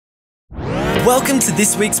Welcome to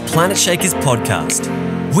this week's Planetshakers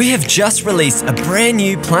podcast. We have just released a brand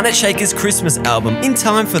new Planetshakers Christmas album in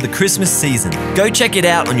time for the Christmas season. Go check it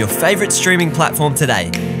out on your favourite streaming platform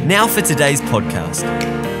today. Now for today's podcast.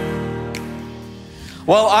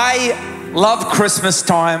 Well, I love Christmas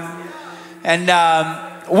time, and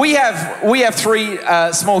we have three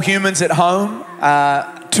small humans at home,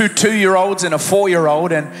 two 2-year-olds and a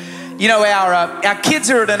 4-year-old, and you know our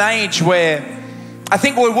kids are at an age where I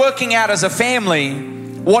think we're working out as a family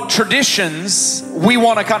what traditions we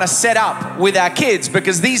want to kind of set up with our kids,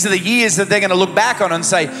 because these are the years that they're going to look back on and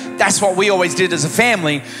say, that's what we always did as a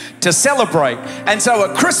family to celebrate. And so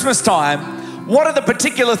at Christmas time, what are the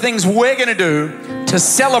particular things we're going to do to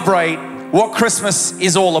celebrate what Christmas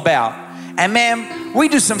is all about? And man, we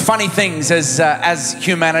do some funny things as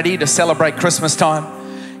humanity to celebrate Christmas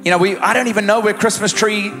time. You know, I don't even know where Christmas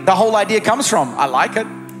tree, the whole idea comes from. I like it.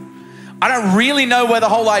 I don't really know where the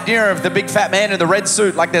whole idea of the big fat man in the red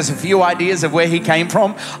suit, like there's a few ideas of where he came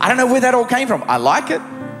from. I don't know where that all came from. I like it.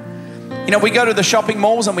 You know, we go to the shopping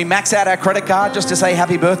malls and we max out our credit card just to say,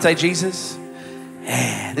 happy birthday, Jesus.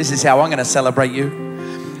 Yeah, this is how I'm going to celebrate you.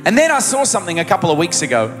 And then I saw something a couple of weeks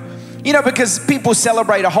ago, you know, because people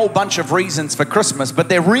celebrate a whole bunch of reasons for Christmas, but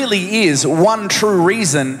there really is one true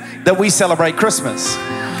reason that we celebrate Christmas.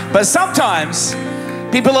 But sometimes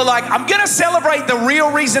people are like, I'm going to celebrate the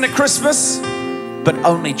real reason of Christmas, but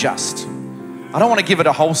only just. I don't want to give it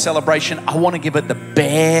a whole celebration. I want to give it the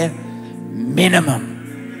bare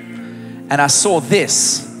minimum. And I saw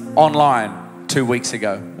this online 2 weeks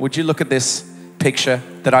ago. Would you look at this picture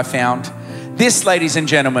that I found? This, ladies and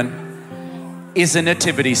gentlemen, is a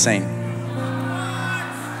nativity scene.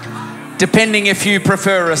 Depending if you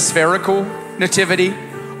prefer a spherical nativity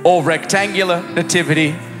or rectangular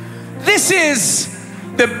nativity, this is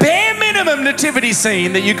the bare minimum nativity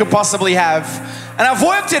scene that you could possibly have. And I've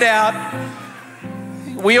worked it out.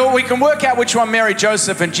 We can work out which one Mary,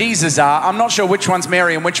 Joseph, and Jesus are. I'm not sure which one's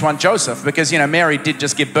Mary and which one Joseph, because, you know, Mary did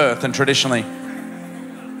just give birth, and traditionally.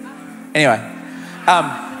 Anyway,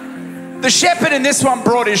 the shepherd in this one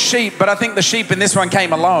brought his sheep, but I think the sheep in this one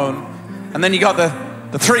came alone. And then you got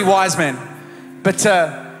the three wise men. But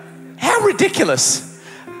how ridiculous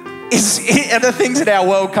are the things that our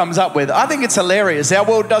world comes up with. I think it's hilarious. Our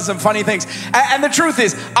world does some funny things. And the truth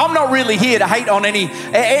is, I'm not really here to hate on any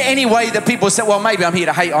way that people say, well, maybe I'm here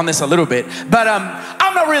to hate on this a little bit, but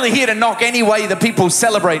I'm not really here to knock any way that people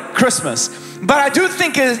celebrate Christmas. But I do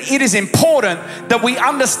think it is important that we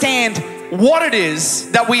understand what it is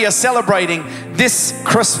that we are celebrating this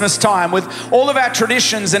Christmas time, with all of our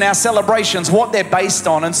traditions and our celebrations, what they're based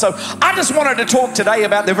on. And so I just wanted to talk today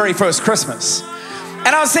about the very first Christmas.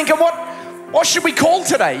 And I was thinking, what should we call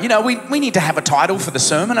today? You know, we need to have a title for the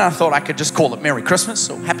sermon. And I thought I could just call it Merry Christmas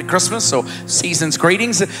or Happy Christmas or Season's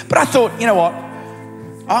Greetings. But I thought, you know what?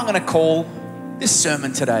 I'm going to call this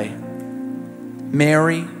sermon today,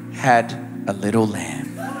 Mary Had a Little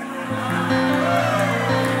Lamb.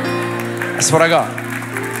 That's what I got.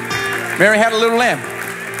 Mary Had a Little Lamb.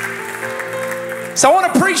 So I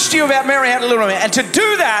want to preach to you about Mary Had a Little Lamb. And to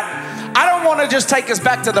do that, I don't want to just take us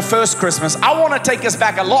back to the first Christmas. I want to take us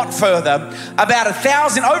back a lot further, about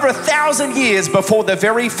over 1,000 years before the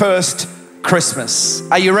very first Christmas.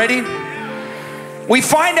 Are you ready? We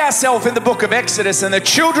find ourselves in the book of Exodus, and the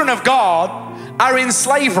children of God are in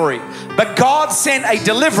slavery. But God sent a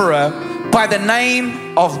deliverer by the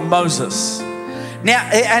name of Moses. Now,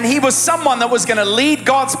 and he was someone that was going to lead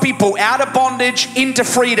God's people out of bondage into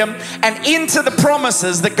freedom and into the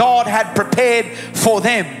promises that God had prepared for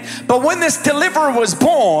them. But when this deliverer was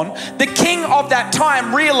born, the king of that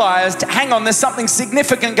time realized, hang on, there's something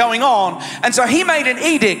significant going on. And so he made an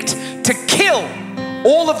edict to kill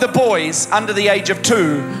all of the boys under the age of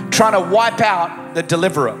 2, trying to wipe out the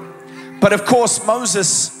deliverer. But of course, Moses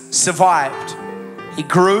survived. He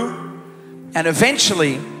grew, and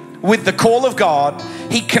eventually, with the call of God,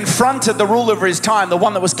 he confronted the ruler of his time, the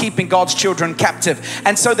one that was keeping God's children captive.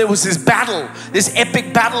 And so there was this battle, this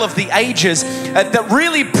epic battle of the ages that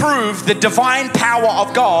really proved the divine power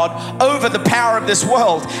of God over the power of this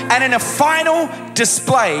world. And in a final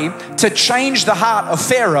display to change the heart of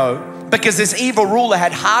Pharaoh, because this evil ruler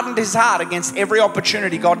had hardened his heart against every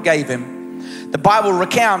opportunity God gave him, the Bible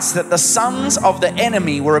recounts that the sons of the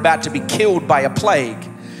enemy were about to be killed by a plague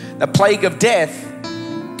of death,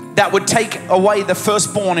 that would take away the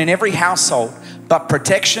firstborn in every household. But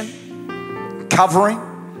protection,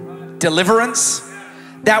 covering, deliverance,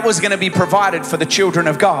 that was going to be provided for the children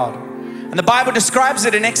of God. And the Bible describes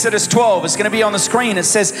it in Exodus 12. It's going to be on the screen. It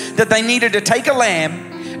says that they needed to take a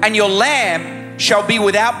lamb, and your lamb shall be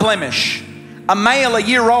without blemish, a male a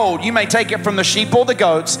year old. You may take it from the sheep or the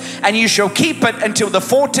goats, and you shall keep it until the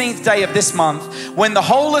 14th day of this month, when the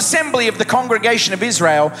whole assembly of the congregation of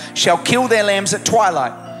Israel shall kill their lambs at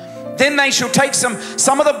twilight. Then they shall take some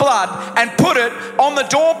of the blood and put it on the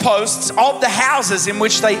doorposts of the houses in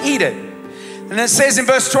which they eat it. And it says in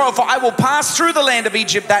verse 12, for I will pass through the land of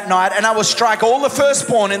Egypt that night, and I will strike all the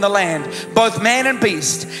firstborn in the land, both man and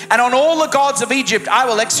beast. And on all the gods of Egypt I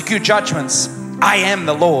will execute judgments. I am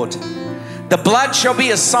the Lord. The blood shall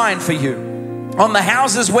be a sign for you on the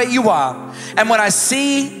houses where you are. And when I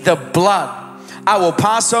see the blood, I will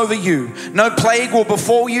pass over you. No plague will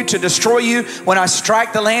befall you to destroy you when I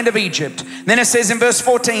strike the land of Egypt. Then it says in verse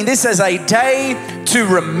 14, this is a day to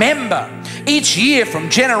remember. Each year from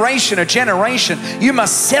generation to generation, you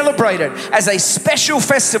must celebrate it as a special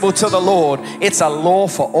festival to the Lord. It's a law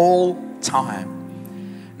for all time.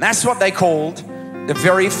 And that's what they called the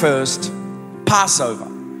very first Passover.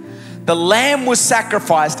 The lamb was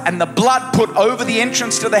sacrificed and the blood put over the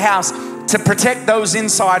entrance to the house to protect those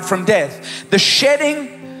inside from death. The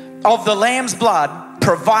shedding of the lamb's blood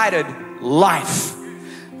provided life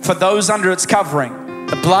for those under its covering.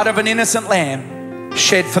 The blood of an innocent lamb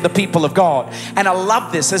shed for the people of God. And I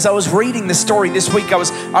love this. As I was reading the story this week,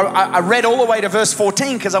 I read all the way to verse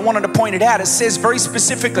 14 because I wanted to point it out. It says very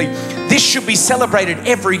specifically, this should be celebrated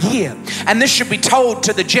every year, and this should be told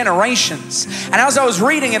to the generations. And as I was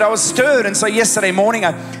reading it, I was stirred. And so yesterday morning,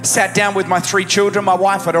 I sat down with my 3 children. My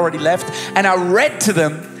wife had already left, and I read to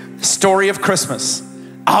them the story of Christmas.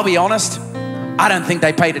 I'll be honest, I don't think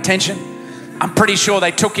they paid attention. I'm pretty sure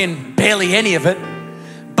they took in barely any of it.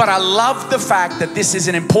 But I love the fact that this is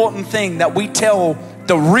an important thing, that we tell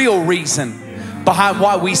the real reason behind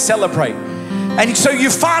why we celebrate. And so you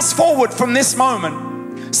fast forward from this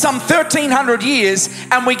moment, some 1,300 years,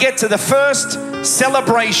 and we get to the first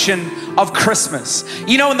celebration of Christmas.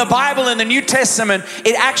 You know, in the Bible, in the New Testament,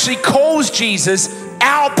 it actually calls Jesus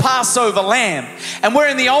our Passover lamb. And where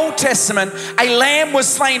in the Old Testament, a lamb was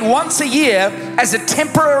slain once a year as a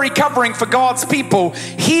temporary covering for God's people.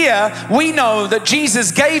 Here, we know that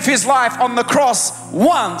Jesus gave his life on the cross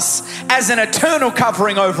once as an eternal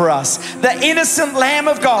covering over us. The innocent Lamb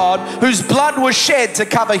of God whose blood was shed to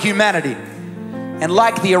cover humanity. And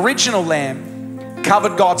like the original lamb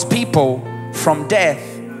covered God's people from death,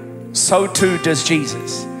 so too does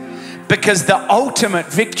Jesus. Because the ultimate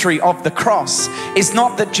victory of the cross is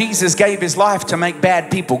not that Jesus gave his life to make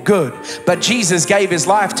bad people good, but Jesus gave his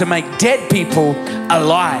life to make dead people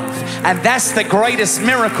alive. And that's the greatest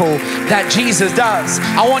miracle that Jesus does.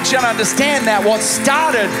 I want you to understand that what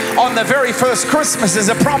started on the very first Christmas is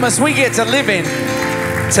a promise we get to live in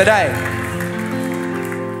today.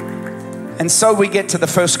 And so we get to the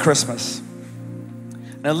first Christmas.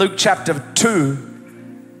 Now Luke chapter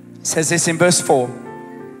 2 says this in verse 4.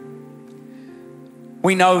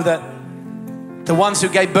 We know that the ones who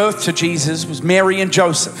gave birth to Jesus was Mary and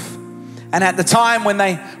Joseph. And at the time when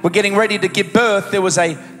they were getting ready to give birth, there was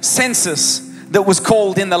a census that was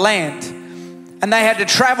called in the land. And they had to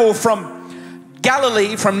travel from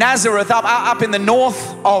Galilee, from Nazareth, up in the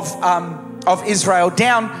north of Israel,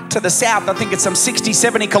 down to the south. I think it's some 60,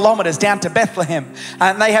 70 kilometers down to Bethlehem.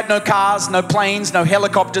 And they had no cars, no planes, no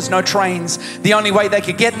helicopters, no trains. The only way they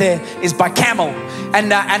could get there is by camel.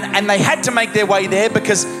 And they had to make their way there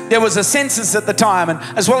because there was a census at the time. And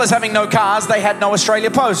as well as having no cars, they had no Australia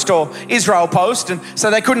Post or Israel Post. And so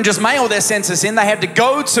they couldn't just mail their census in. They had to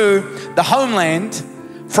go to the homeland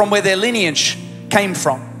from where their lineage came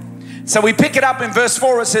from. So we pick it up in verse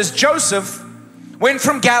 4. It says, Joseph went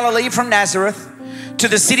from Galilee, from Nazareth, to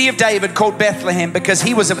the city of David called Bethlehem, because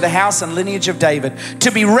he was of the house and lineage of David,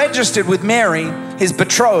 to be registered with Mary, his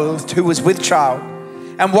betrothed, who was with child.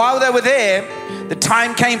 And while they were there, the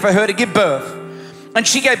time came for her to give birth. And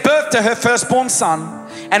she gave birth to her firstborn son,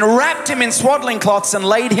 and wrapped him in swaddling cloths and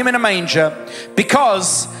laid him in a manger,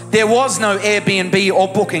 because there was no Airbnb or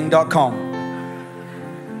Booking.com.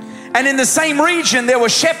 And in the same region, there were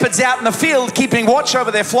shepherds out in the field keeping watch over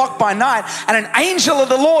their flock by night. And an angel of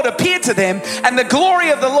the Lord appeared to them, and the glory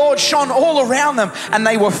of the Lord shone all around them, and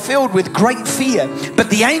they were filled with great fear. But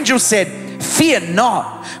the angel said, fear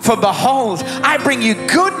not, for behold, I bring you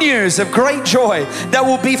good news of great joy that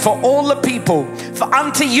will be for all the people. For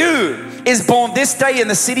unto you is born this day in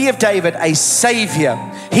the city of David a Savior.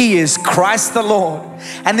 He is Christ the Lord.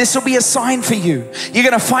 And this will be a sign for you. You're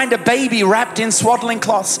going to find a baby wrapped in swaddling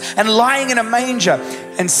cloths and lying in a manger.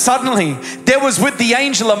 And suddenly there was with the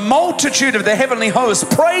angel a multitude of the heavenly host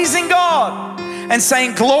praising God and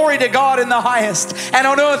saying, glory to God in the highest, and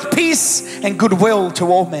on earth peace and goodwill to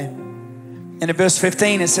all men. And in verse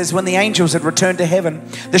 15 it says, when the angels had returned to heaven,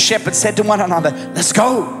 the shepherds said to one another, let's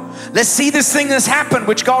go Let's see this thing that's happened,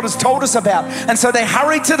 which God has told us about. And so they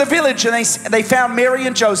hurried to the village and they found Mary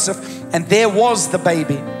and Joseph, and there was the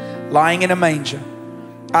baby lying in a manger.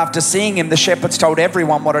 After seeing him, the shepherds told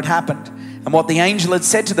everyone what had happened and what the angel had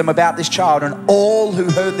said to them about this child. And all who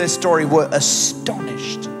heard their story were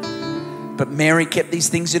astonished. But Mary kept these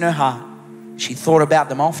things in her heart. She thought about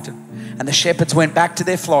them often. And the shepherds went back to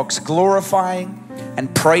their flocks, glorifying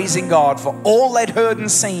and praising God for all they'd heard and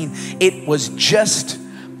seen. It was just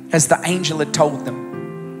as the angel had told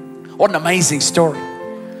them. What an amazing story.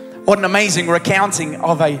 What an amazing recounting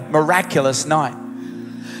of a miraculous night.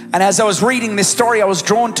 And as I was reading this story, I was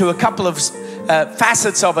drawn to a couple of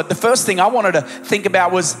facets of it. The first thing I wanted to think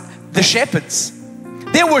about was the shepherds.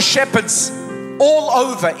 There were shepherds all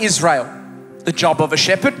over Israel. The job of a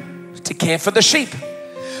shepherd is to care for the sheep.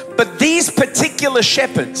 But these particular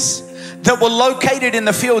shepherds that were located in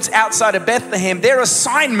the fields outside of Bethlehem, their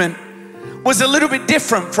assignment was a little bit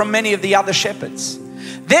different from many of the other shepherds.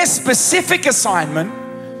 Their specific assignment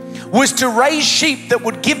was to raise sheep that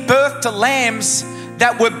would give birth to lambs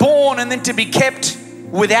that were born and then to be kept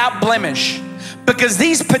without blemish. Because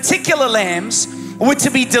these particular lambs were to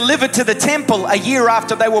be delivered to the temple a year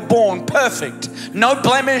after they were born, perfect. No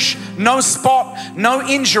blemish, no spot, no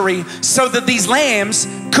injury, so that these lambs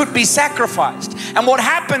could be sacrificed. And what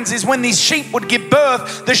happens is when these sheep would give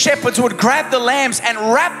birth, the shepherds would grab the lambs and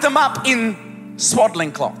wrap them up in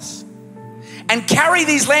swaddling cloths and carry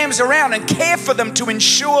these lambs around and care for them to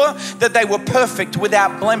ensure that they were perfect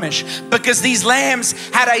without blemish, because these lambs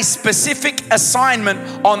had a specific assignment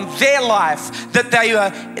on their life, that they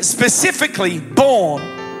were specifically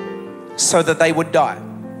born so that they would die.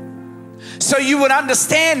 So you would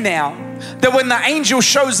understand now that when the angel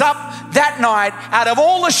shows up that night, out of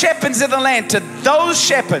all the shepherds of the land, to those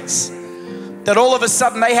shepherds, that all of a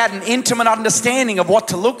sudden they had an intimate understanding of what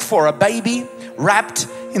to look for. A baby wrapped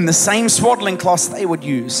in the same swaddling cloths they would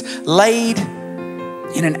use, laid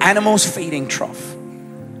in an animal's feeding trough.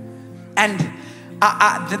 And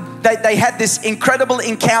they had this incredible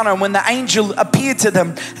encounter. When the angel appeared to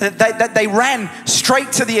them, they ran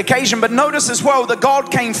straight to the occasion. But notice as well that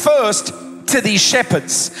God came first to these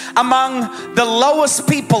shepherds, among the lowest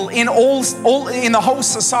people in in the whole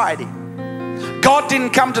society. God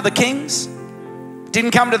didn't come to the kings,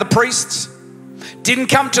 didn't come to the priests, didn't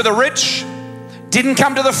come to the rich, didn't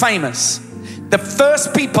come to the famous. The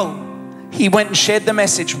first people he went and shared the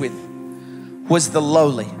message with was the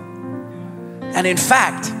lowly. And in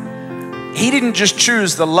fact, he didn't just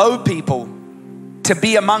choose the low people to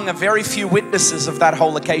be among a very few witnesses of that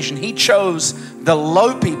whole occasion. He chose the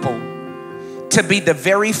low people to be the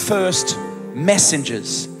very first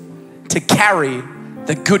messengers to carry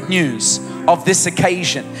the good news of this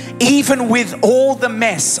occasion. Even with all the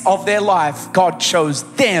mess of their life, God chose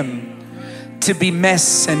them to be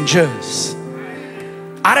messengers.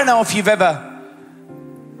 I don't know if you've ever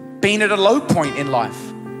been at a low point in life.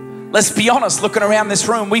 Let's be honest, looking around this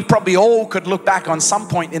room, we probably all could look back on some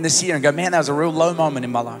point in this year and go, man, that was a real low moment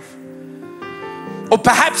in my life. Or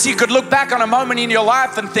perhaps you could look back on a moment in your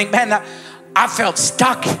life and think, man, I felt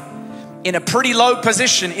stuck in a pretty low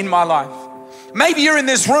position in my life. Maybe you're in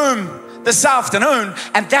this room this afternoon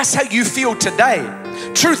and that's how you feel today.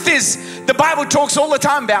 Truth is, the Bible talks all the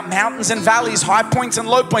time about mountains and valleys, high points and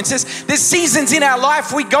low points. There's seasons in our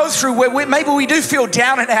life we go through where maybe we do feel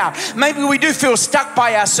down and out. Maybe we do feel stuck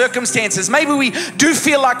by our circumstances. Maybe we do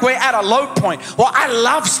feel like we're at a low point. Well, I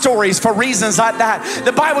love stories for reasons like that.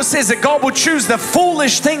 The Bible says that God will choose the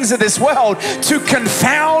foolish things of this world to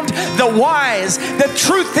confound the wise. The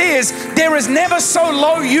truth is, there is never so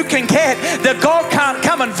low you can get that God can't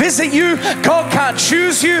come and visit you. God can't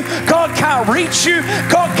choose you. God can't reach you.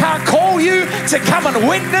 God can't call you to come and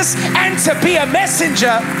witness and to be a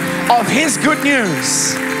messenger of His good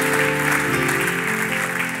news.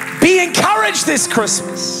 Be encouraged this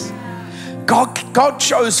Christmas. God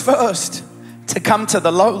chose first to come to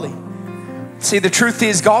the lowly. See, the truth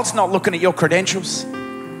is, God's not looking at your credentials.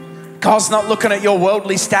 God's not looking at your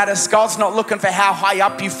worldly status. God's not looking for how high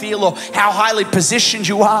up you feel or how highly positioned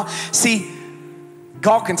you are. See,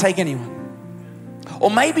 God can take anyone. Or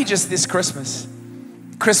maybe just this Christmas.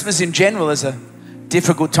 Christmas in general is a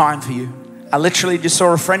difficult time for you. I literally just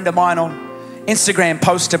saw a friend of mine on Instagram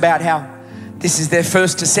post about how this is their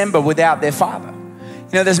first December without their father.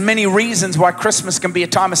 You know, there's many reasons why Christmas can be a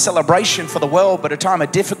time of celebration for the world, but a time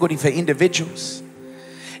of difficulty for individuals.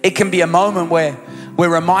 It can be a moment where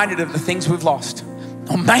we're reminded of the things we've lost.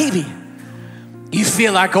 Or maybe you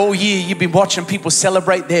feel like all year you've been watching people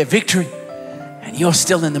celebrate their victory and you're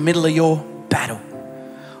still in the middle of your battle.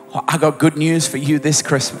 Well, I got good news for you this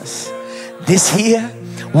Christmas. This year,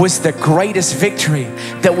 was the greatest victory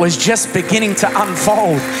that was just beginning to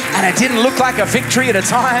unfold. And it didn't look like a victory at a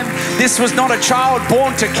time. This was not a child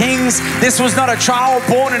born to kings. This was not a child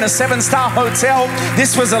born in a 7-star hotel.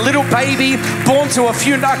 This was a little baby born to a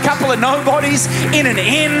couple of nobodies in an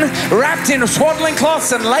inn, wrapped in swaddling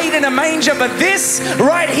cloths and laid in a manger. But this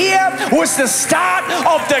right here was the start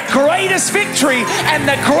of the greatest victory and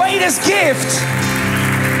the greatest gift.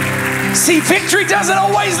 See, victory doesn't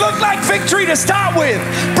always look like victory to start with.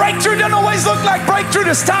 Breakthrough doesn't always look like breakthrough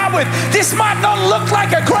to start with. This might not look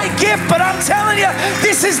like a great gift, but I'm telling you,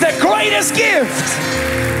 this is the greatest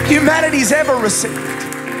gift humanity's ever received.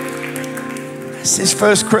 It's his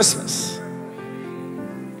first Christmas.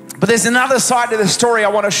 But there's another side to the story I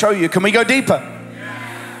want to show you. Can we go deeper?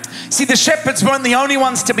 See, the shepherds weren't the only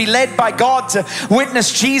ones to be led by God to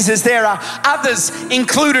witness Jesus. There are others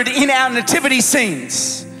included in our nativity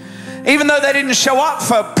scenes. Even though they didn't show up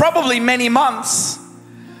for probably many months,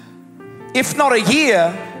 if not a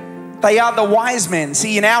year, they are the wise men.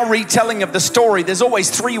 See, in our retelling of the story, there's always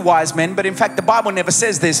 3 wise men, but in fact, the Bible never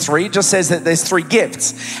says there's 3. It just says that there's 3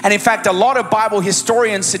 gifts. And in fact, a lot of Bible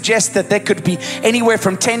historians suggest that there could be anywhere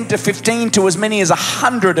from 10 to 15 to as many as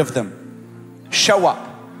 100 of them show up.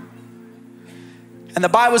 And the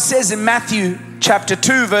Bible says in Matthew chapter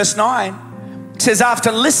 2, verse 9, it says,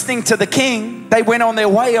 after listening to the king, they went on their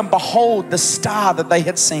way, and behold, the star that they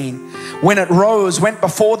had seen, when it rose, went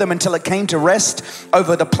before them until it came to rest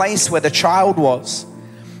over the place where the child was.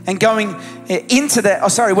 And going into that,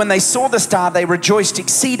 when they saw the star, they rejoiced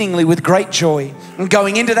exceedingly with great joy. And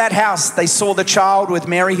going into that house, they saw the child with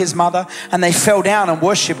Mary, his mother, and they fell down and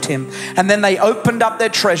worshipped him. And then they opened up their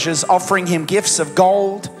treasures, offering him gifts of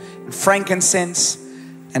gold, frankincense,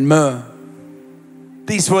 and myrrh.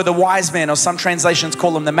 These were the wise men, or some translations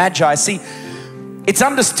call them the Magi. See, it's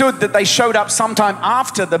understood that they showed up sometime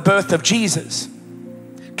after the birth of Jesus.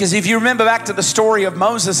 Because if you remember back to the story of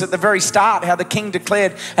Moses at the very start, how the king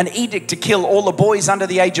declared an edict to kill all the boys under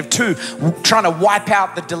the age of 2, trying to wipe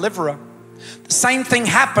out the deliverer. The same thing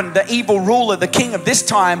happened, the evil ruler, the king of this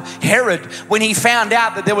time, Herod, when he found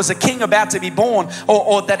out that there was a king about to be born,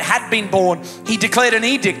 or that had been born, he declared an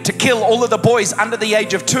edict to kill all of the boys under the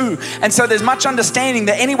age of 2. And so there's much understanding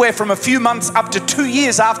that anywhere from a few months up to 2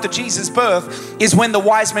 years after Jesus' birth is when the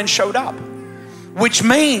wise men showed up. Which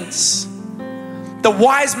means the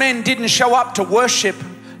wise men didn't show up to worship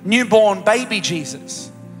newborn baby Jesus.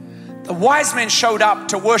 The wise men showed up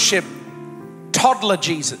to worship toddler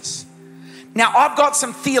Jesus. Now, I've got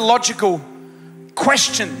some theological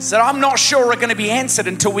questions that I'm not sure are going to be answered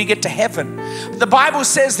until we get to heaven. The Bible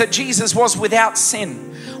says that Jesus was without sin.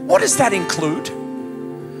 What does that include?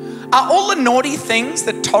 Are all the naughty things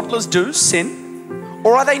that toddlers do sin?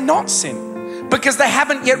 Or are they not sin? Because they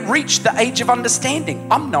haven't yet reached the age of understanding.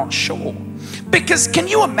 I'm not sure. Because can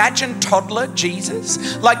you imagine toddler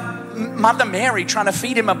Jesus? Like Mother Mary trying to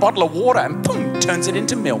feed him a bottle of water and boom, turns it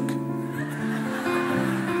into milk.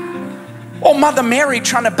 Or Mother Mary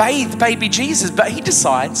trying to bathe baby Jesus, but he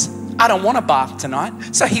decides, I don't want a bath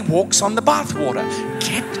tonight. So he walks on the bath water.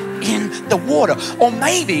 Get in the water. Or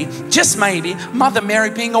maybe, just maybe, Mother Mary,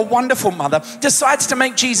 being a wonderful mother, decides to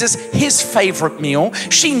make Jesus his favorite meal.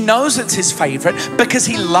 She knows it's his favorite because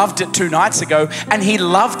he loved it 2 nights ago and he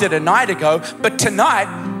loved it a night ago, but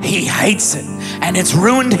tonight he hates it and it's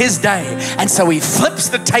ruined his day. And so he flips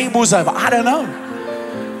the tables over. I don't know.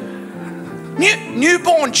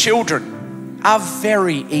 Newborn children are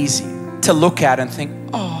very easy to look at and think,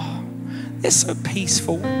 oh, they're so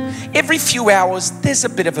peaceful. Every few hours, there's a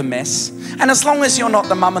bit of a mess. And as long as you're not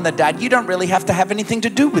the mum and the dad, you don't really have to have anything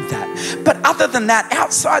to do with that. But other than that,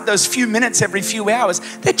 outside those few minutes every few hours,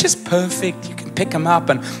 they're just perfect. You can pick them up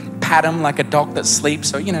and pat them like a dog that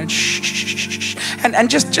sleeps, or, you know, shh. And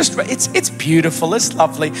just it's beautiful, it's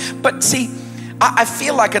lovely. But see, I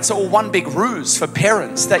feel like it's all one big ruse for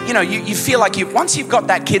parents that, you know, you feel like once you've got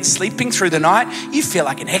that kid sleeping through the night, you feel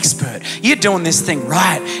like an expert. You're doing this thing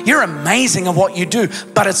right. You're amazing at what you do,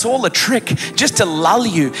 but it's all a trick just to lull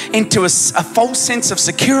you into a false sense of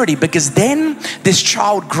security, because then this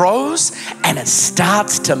child grows and it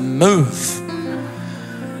starts to move.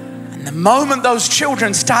 And the moment those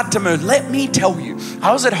children start to move, let me tell you,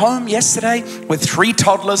 I was at home yesterday with 3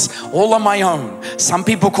 toddlers all on my own. Some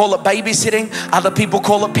people call it babysitting, other people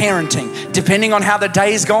call it parenting. Depending on how the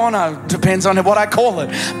day's gone, depends on what I call it.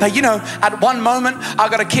 But you know, at one moment, I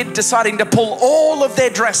got a kid deciding to pull all of their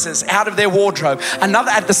dresses out of their wardrobe.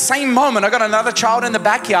 At the same moment, I got another child in the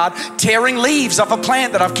backyard tearing leaves off a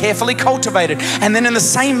plant that I've carefully cultivated. And then in the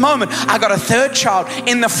same moment, I got a third child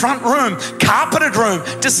in the front room, carpeted room,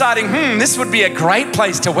 deciding, this would be a great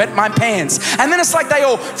place to wet my pants. And then it's like they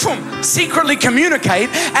all secretly communicate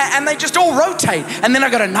and they just all rotate. And then I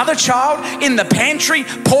got another child in the pantry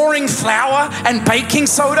pouring flour and baking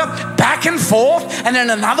soda back and forth. And then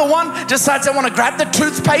another one decides I want to grab the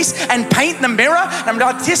toothpaste and paint the mirror. And I'm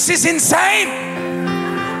like, this is insane.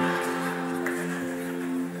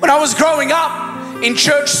 When I was growing up in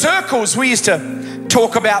church circles, we used to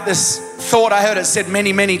talk about this thought. I heard it said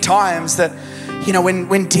many, many times that, you know,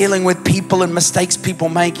 when dealing with people and mistakes people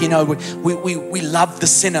make, you know, we love the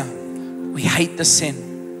sinner. We hate the sin.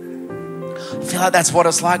 I feel like that's what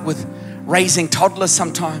it's like with raising toddlers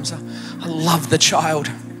sometimes. I love the child.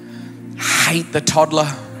 Hate the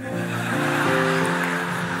toddler.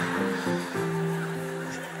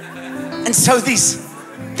 And so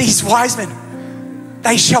these wise men,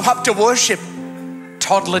 they show up to worship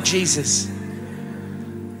toddler Jesus.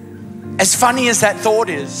 As funny as that thought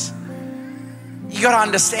is, you got to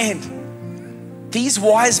understand, these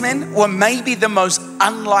wise men were maybe the most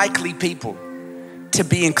unlikely people to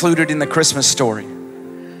be included in the Christmas story.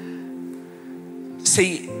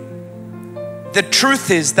 See, the truth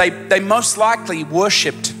is they most likely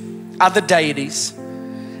worshipped other deities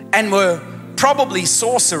and were probably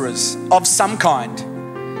sorcerers of some kind.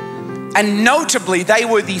 And notably, they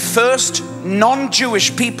were the first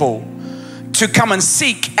non-Jewish people to come and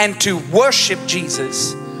seek and to worship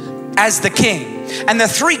Jesus as the king. And the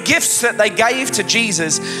three gifts that they gave to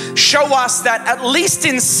Jesus show us that at least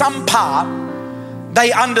in some part,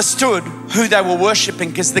 they understood who they were worshiping,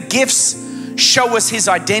 because the gifts show us his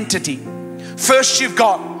identity. First, you've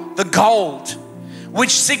got the gold,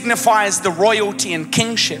 which signifies the royalty and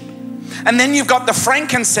kingship. And then you've got the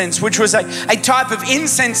frankincense, which was a type of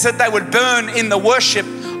incense that they would burn in the worship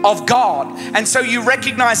of God. And so you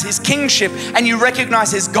recognize his kingship and you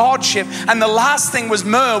recognize his godship. And the last thing was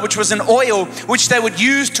myrrh, which was an oil which they would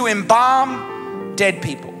use to embalm dead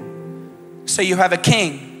people. So you have a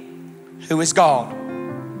king who is God,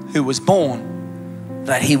 who was born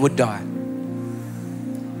that he would die.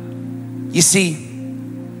 You see,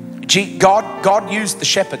 God used the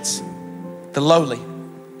shepherds, the lowly.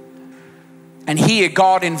 And here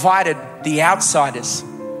God invited the outsiders,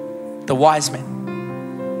 the wise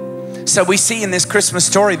men. So we see in this Christmas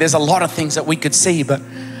story, there's a lot of things that we could see, but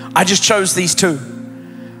I just chose these two.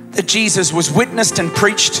 That Jesus was witnessed and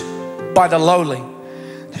preached by the lowly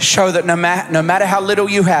to show that no matter how little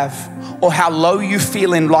you have or how low you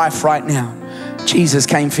feel in life right now, Jesus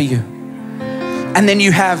came for you. And then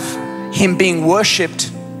you have him being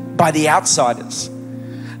worshipped by the outsiders.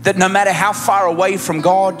 That no matter how far away from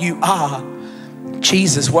God you are,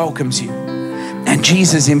 Jesus welcomes you and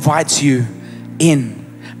Jesus invites you in,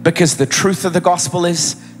 because the truth of the gospel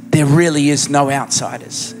is there really is no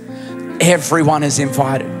outsiders. Everyone is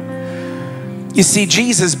invited. You see,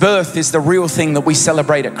 Jesus' birth is the real thing that we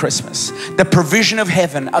celebrate at Christmas. The provision of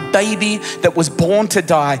heaven, a baby that was born to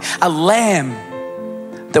die, a lamb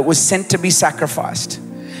that was sent to be sacrificed.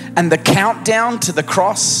 And the countdown to the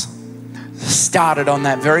cross started on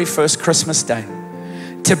that very first Christmas day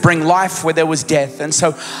to bring life where there was death. And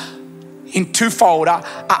so in twofold,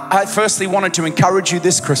 I firstly wanted to encourage you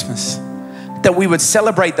this Christmas that we would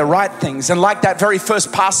celebrate the right things. And like that very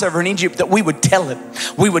first Passover in Egypt, that we would tell it.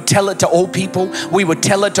 We would tell it to all people. We would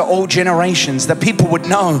tell it to all generations, that people would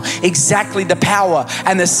know exactly the power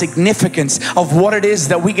and the significance of what it is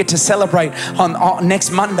that we get to celebrate on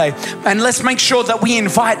next Monday. And let's make sure that we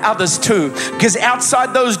invite others too, because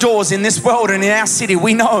outside those doors in this world and in our city,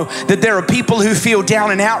 we know that there are people who feel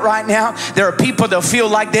down and out right now. There are people that feel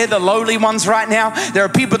like they're the lowly ones right now. There are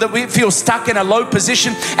people that we feel stuck in a low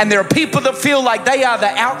position, and there are people that feel like they are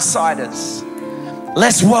the outsiders.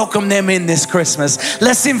 Let's welcome them in this Christmas.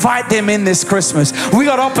 Let's invite them in this Christmas. We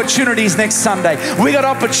got opportunities next Sunday. We got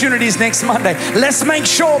opportunities next Monday. Let's make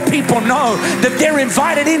sure people know that they're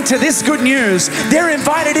invited into this good news. They're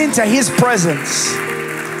invited into his presence.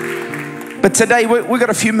 But today, we got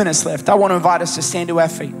a few minutes left. I want to invite us to stand to our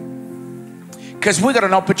feet, because we got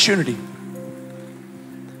an opportunity.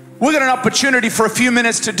 We got an opportunity for a few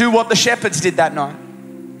minutes to do what the shepherds did that night,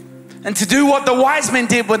 and to do what the wise men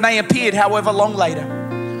did when they appeared however long later.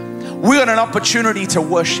 We got an opportunity to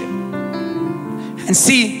worship. And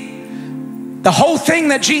see, the whole thing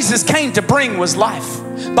that Jesus came to bring was life.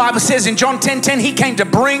 The Bible says in John 10:10, he came to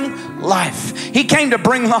bring life. He came to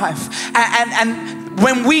bring life. And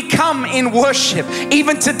when we come in worship,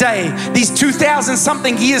 even today, these 2,000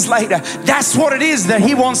 something years later, that's what it is that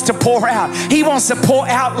He wants to pour out. He wants to pour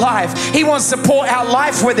out life. He wants to pour out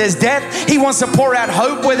life where there's death. He wants to pour out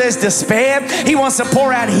hope where there's despair. He wants to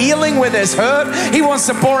pour out healing where there's hurt. He wants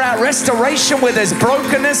to pour out restoration where there's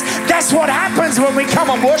brokenness. That's what happens when we come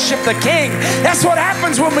and worship the King. That's what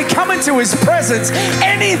happens when we come into His presence.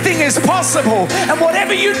 Anything is possible, and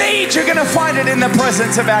whatever you need, you're going to find it in the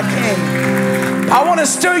presence of our King. I want to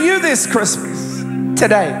stir you this Christmas,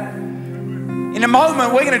 today. In a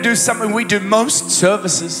moment, we're going to do something we do most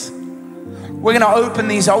services. We're going to open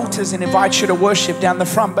these altars and invite you to worship down the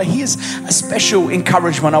front. But here's a special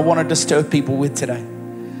encouragement I wanted to stir people with today.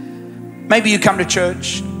 Maybe you come to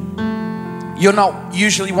church. You're not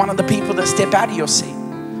usually one of the people that step out of your seat.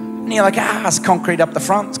 And you're like, it's concrete up the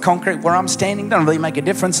front. It's concrete where I'm standing. Doesn't really make a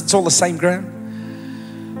difference. It's all the same ground.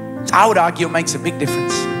 I would argue it makes a big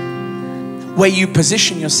difference where you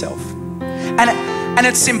position yourself. And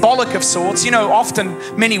it's symbolic of sorts. You know, often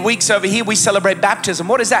many weeks over here we celebrate baptism.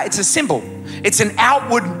 What is that? It's a symbol. It's an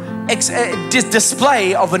outward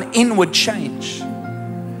display of an inward change.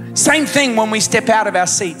 Same thing when we step out of our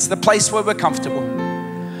seats, the place where we're comfortable,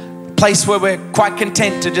 the place where we're quite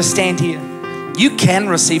content to just stand here. You can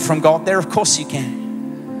receive from God there, of course you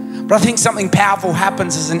can. But I think something powerful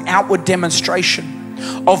happens as an outward demonstration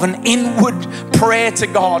of an inward prayer to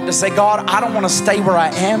God, to say, God, I don't want to stay where I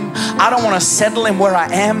am. I don't want to settle in where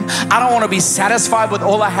I am. I don't want to be satisfied with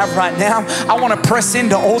all I have right now. I want to press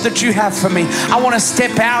into all that you have for me. I want to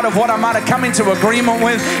step out of what I might have come into agreement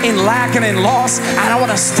with in lack and in loss, and I want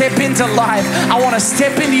to step into life. I want to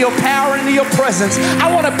step into your power, into your presence.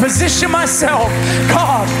 I want to position myself,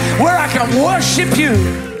 God, where I can worship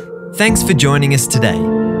you. Thanks for joining us today.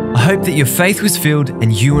 I hope that your faith was filled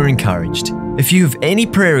and you were encouraged. If you have any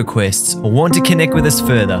prayer requests or want to connect with us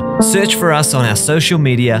further, search for us on our social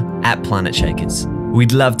media @Planetshakers.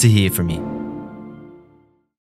 We'd love to hear from you.